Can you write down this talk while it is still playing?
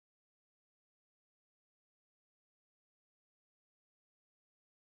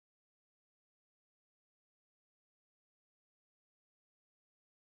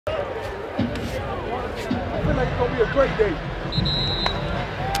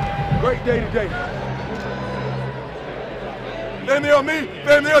Great day today. Family on me,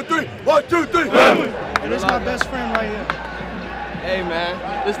 family on three. 1, 2, 3, family. And this is my best friend right here. Hey,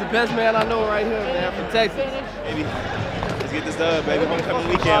 man, this is the best man I know right here, man, from Texas. Baby, let's get this dub, baby. Homecoming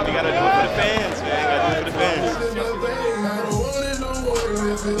weekend. We got to do it for the fans, man. Got to do it for the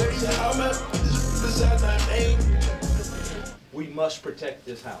fans. We must protect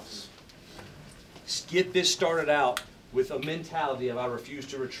this house. Get this started out with a mentality of I refuse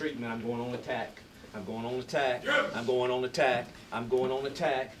to retreat, man. I'm going on attack. I'm going on attack. I'm going on attack. I'm going on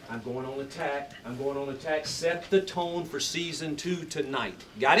attack. I'm going on attack. I'm going on attack. Set the tone for season 2 tonight.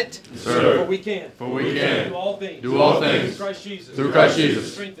 Got it? Yes, sir. For we can. For we can. Do all things. Do all things. Through Christ Jesus. Through Christ Jesus. Who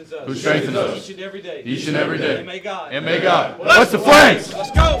strengthens us. Who strengthens us. Each and every day. Each and every day. And may God. And may God. What's the flames?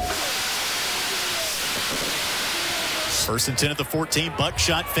 Let's go. First and 10 at the 14.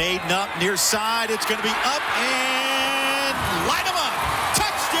 Buckshot fading up near side. It's going to be up and light him up.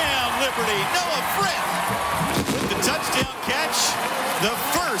 Touchdown, Liberty. Noah Fripp with the touchdown catch, the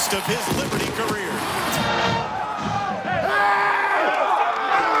first of his Liberty career.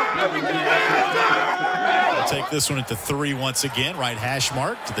 We'll take this one at the 3 once again. Right hash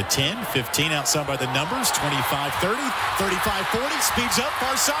mark to the 10, 15 outside by the numbers, 25-30, 35-40, speeds up,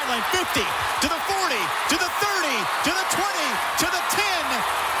 far sideline, 50, to the 40, to the 30, to the 20, to the 10.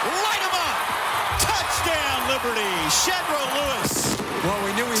 Light him up. Touchdown, Liberty. Shedro Lewis. Well,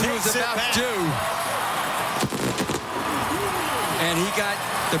 we knew he was about due. And he got,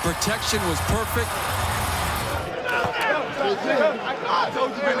 the protection was perfect. I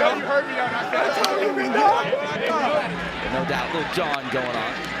told you, man. You heard me on that. No doubt, little John going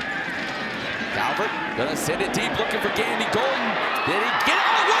on. Calvert gonna send it deep, looking for Gandy Golden. Did he get it?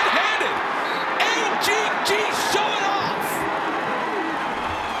 Oh, one-handed! AGG showing off!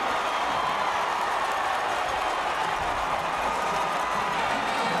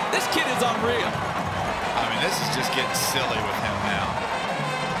 This kid is unreal. I mean, this is just getting silly with him now.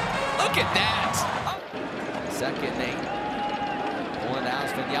 Look at that! Second, 8. Pulling out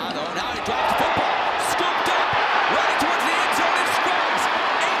Vignano. Now he drops the football. Scooped up. Running towards the end zone and scrums.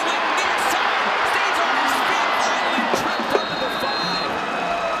 England near side. Stays on his feet. Finally tripped under the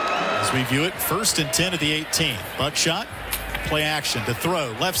 5. As we view it, first and 10 at the 18. Buckshot. Play action to throw.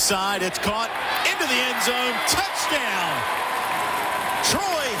 Left side. It's caught into the end zone. Touchdown.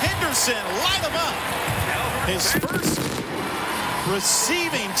 Troy Henderson. Light him up. His first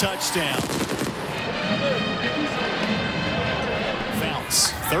receiving touchdown.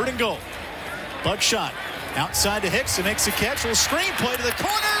 Bounce. 3rd and goal. Buckshot outside to Hicks and makes a catch. Little screen play to the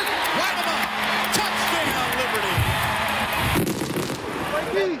corner. Light him up. Touchdown,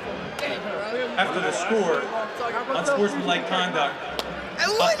 Liberty. After the score, unsportsmanlike conduct.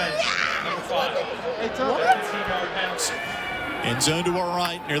 Offense, number 5. End zone to our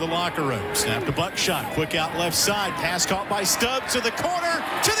right near the locker room. Snap to Buckshot. Quick out left side. Pass caught by Stubbs to the corner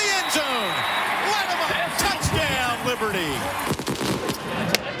to the end zone. Light him up. Touchdown, Liberty.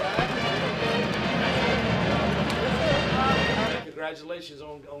 Congratulations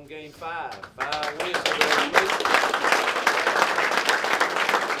on game 5. 5 wins.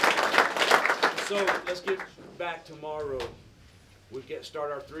 So let's get back tomorrow. We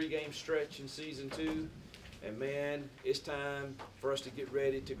start our 3-game stretch in season 2. And man, it's time for us to get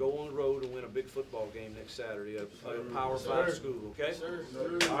ready to go on the road and win a big football game next Saturday at a Power 5 school, okay?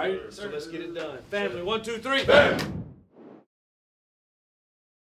 All right, so let's get it done. Family, 1, 2, 3. Bam.